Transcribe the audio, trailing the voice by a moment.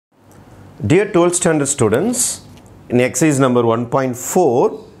Dear 12th standard students, in exercise number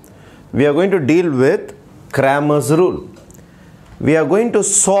 1.4, we are going to deal with Cramers Rule. We are going to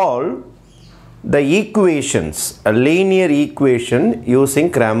solve the equations, a linear equation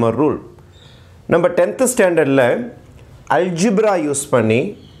using Cramers Rule. Number 10th standard la algebra use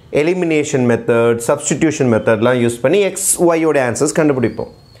panni, elimination method, substitution method la use panni x, y oda answers kandupidipom.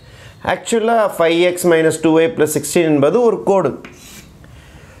 Actually 5x-2y+16 என்பது ஒரு கோடு,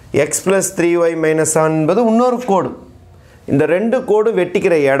 x+3y-7 என்பது இன்னொரு கோடு. இந்த ரெண்டு கோடு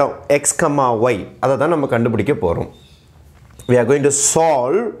வெட்டிக்கிற இடம் x, y அதை தான் நம்ம கண்டுபிடிக்க போகிறோம். We are going to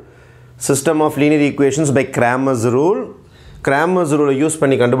solve system of linear equations by Cramers Rule. Cramers Rule use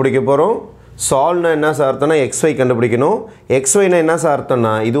பண்ணி கண்டுபிடிக்க போகிறோம். சால்வ்னா என்ன சார்த்தனா xy கண்டுபிடிக்கணும். xyனா என்ன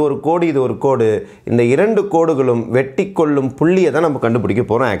சார்த்தனா இது ஒரு கோடு, இது ஒரு கோடு. இந்த இரண்டு கோடுகளும் வெட்டி கொள்ளும் புள்ளியை தான் நம்ம கண்டுபிடிக்க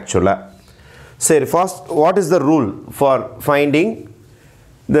போகிறோம் ஆக்சுவலாக. சரி, first what is the rule for finding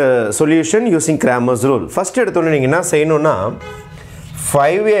the solution using Cramers Rule? First எடுத்தோன்னே நீங்கள் என்ன செய்யணும்னா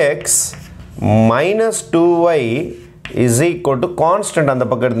 5x minus 2y is equal to constant அந்த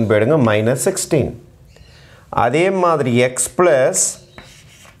பக்கம் எடுத்து போயிடுங்க minus 16. அதே மாதிரி x plus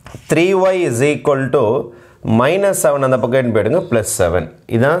 3y is equal to minus 7 அந்த பக்கம் எடுத்து போயிடுங்க plus 7.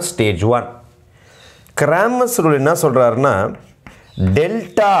 இதுதான் stage 1. Cramers Rule என்ன சொல்கிறாருன்னா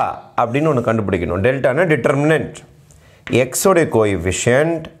டெல்டா அப்படின்னு ஒன்று கண்டுபிடிக்கணும். டெல்டானா டிட்டர்மினன்ட். x ஓட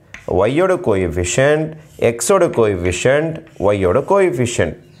கோஎஃபிஷியன்ட், y ஓட கோஎஃபிஷியன்ட், x ஓட கோஎஃபிஷியன்ட், y ஓட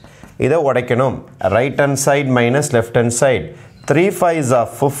கோஎஃபிஷியன்ட். இதை உடைக்கணும். Right hand side minus left hand side. 3 5s are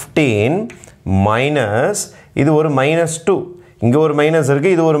 15 minus இது ஒரு -2. இங்கே ஒரு மைனஸ்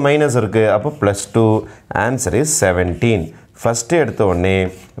இருக்குது, இது ஒரு மைனஸ் இருக்குது. அப்போ +2. Answer is 17. ஃபஸ்ட்டு எடுத்த உடனே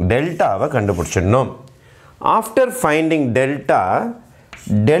டெல்டாவை கண்டுபிடிச்சிடணும். ஆஃப்டர் ஃபைண்டிங் டெல்டா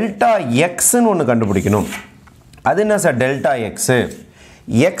எக்ஸ்ன்னு ஒன்று கண்டுபிடிக்கணும். அது என்ன சார் டெல்டா எக்ஸு?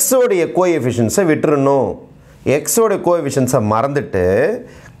 எக்ஸோடைய கோஎஃபிஷியன்ஸை விட்டுறணும். எக்ஸோடைய கோஎஃபிஷியன்ஸை மறந்துட்டு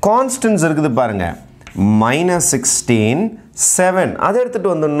கான்ஸ்டன்ஸ் இருக்குது பாருங்கள், -16 7 அதை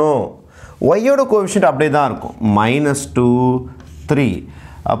எடுத்துகிட்டு வந்துடணும். ஒய்யோட கோஎஃபிஷியன்ட் அப்படியே தான் இருக்கும், -2 3.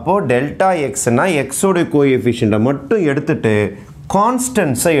 அப்போது டெல்டா எக்ஸ்னா எக்ஸோடைய கோஎஃபிஷியண்ட்டை மட்டும் எடுத்துகிட்டு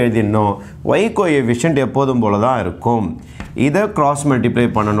கான்ஸ்டன்ஸை எழுதிடணும். ஒய் கோஎஃபிஷியன்ட் எப்போதும் போல தான் இருக்கும். இதை கிராஸ் மல்டிப்ளை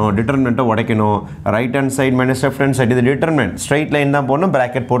பண்ணணும், டிட்டர்மினண்ட்டை உடைக்கணும். Right hand side minus left hand side இது டிட்டர்மினன்ட். ஸ்ட்ரைட் லைன் தான் போடணும்,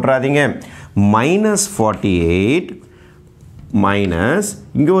 ப்ராக்கெட் போட்டுறாதீங்க. -48 மைனஸ்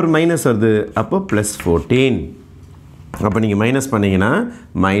இங்கே ஒரு மைனஸ் வருது, அப்போ +14. அப்போ நீங்கள் மைனஸ் பண்ணிங்கன்னா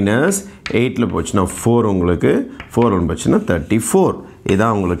 -8 போச்சுன்னா 4, உங்களுக்கு 4 1 போச்சுன்னா 34.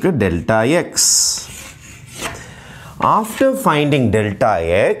 இதுதான் உங்களுக்கு delta X. After finding delta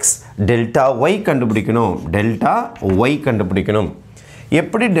X delta Y கண்டுபிடிக்கணும். டெல்டா ஒய் கண்டுபிடிக்கணும்.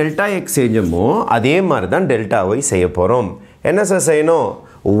 எப்படி டெல்டா எக்ஸ் செஞ்சோமோ அதே மாதிரி தான் டெல்டா ஒய் செய்ய போகிறோம். என்ன சார் செய்யணும்?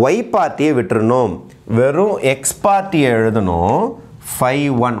 ஒய் பார்ட்டியை விட்டுறணும், வெறும் எக்ஸ் பார்ட்டியை எழுதணும். 5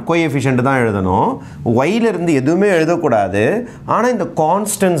 1 கோஎஃபிஷியன்ட் தான் எழுதணும். ஒயிலிருந்து எதுவுமே எழுதக்கூடாது, ஆனால் இந்த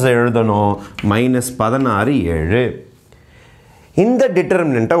கான்ஸ்டன்ஸ் எழுதணும். -16 7. இந்த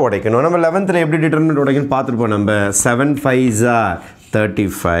டிட்டர்மினண்ட்டை உடைக்கணும். நம்ம 11th எப்படி டிட்டர்மினண்ட் உடைக்கணும் பார்த்துருப்போம். நம்ம 7 5s are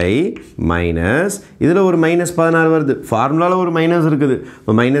 35 மைனஸ் இதில் ஒரு -16 வருது. ஃபார்முலாவில் ஒரு மைனஸ் இருக்குது.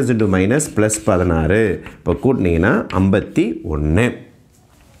 இப்போ மைனஸ் இன்ட்டு மைனஸ் +16. இப்போ கூட்டினீங்கன்னா 51.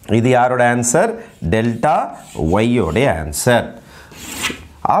 இது யாரோட answer? Delta ஒய்யோடைய answer.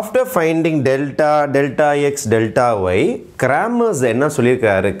 After finding delta X delta Y Cramer's என்ன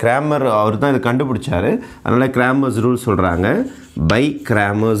சொல்லியிருக்காரு? கிராமர் அவர் தான் இதை கண்டுபிடிச்சாரு, அதனால் கிராமர்ஸ் ரூல் சொல்கிறாங்க. பை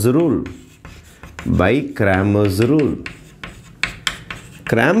கிராமர்ஸ் ரூல்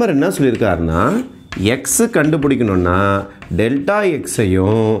கிராமர் என்ன சொல்லியிருக்காருன்னா எக்ஸு கண்டுபிடிக்கணுன்னா டெல்டா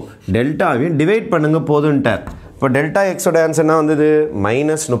எக்ஸையும் டெல்டாவையும் டிவைட் பண்ணுங்க போதுன்ட்டார். இப்போ டெல்டா எக்ஸோட ஆன்சர் என்ன வந்தது?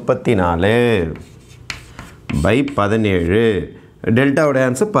 -34 பை 17. டெல்டாவோட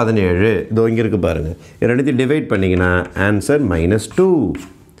ஆன்சர் 17. இதோ இங்கே இருக்குது பாருங்கள். ரெண்டுத்தையும் டிவைட் பண்ணிங்கன்னா ஆன்சர் -2.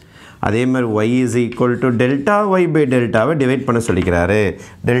 அதே மாதிரி y is equal to delta Y by டெல்டாவை டிவைட் பண்ண சொல்லிக்கிறாரு.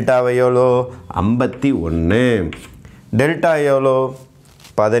 டெல்டாவை எவ்வளோ? 51. டெல்டா எவ்வளோ?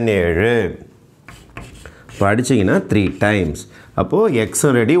 17. இப்போ அடிச்சிங்கன்னா 3 டைம்ஸ். அப்போது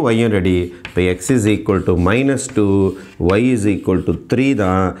எக்ஸும் ரெடி, ஒய்யும் ரெடி. இப்போ x is equal to -2, y is equal to 3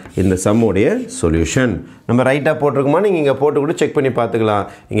 தான் இந்த சம்முடைய சொல்யூஷன். நம்ம ரைட்டாக போட்டிருக்குமா? நீங்கள் இங்கே போட்டு கூட செக் பண்ணி பார்த்துக்கலாம்.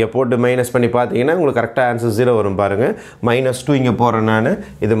 இங்கே போட்டு மைனஸ் பண்ணி பார்த்தீங்கன்னா உங்களுக்கு கரெக்டாக ஆன்சர் 0 வரும் பாருங்கள். -2 இங்கே போடுறேன் நான்.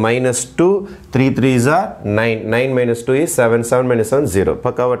 இது -2 3 3s are 9 9 - 2 is 7 7 - 7 0.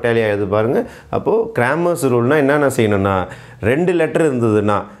 பக்காவாக டேலி ஆகுது பாருங்கள். அப்போது கிராமர்ஸ் ரூல்னால் என்னென்ன செய்யணும்னா 2 லெட்டர்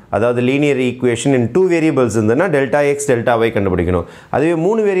இருந்ததுன்னா, அதாவது லீனியர் ஈக்குவேஷன் இன் 2 வேரியபிள்ஸ் இருந்ததுன்னா டெல்டா எக்ஸ் டெல்டா ஒய் கண்டுபிடிக்கணும். அதுவே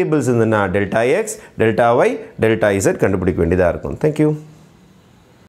 3 வேரியபிள்ஸ் இருந்ததுன்னா delta X delta Y delta Z கண்டுபிடிக்க வேண்டியதாக இருக்கும். தேங்க்யூ.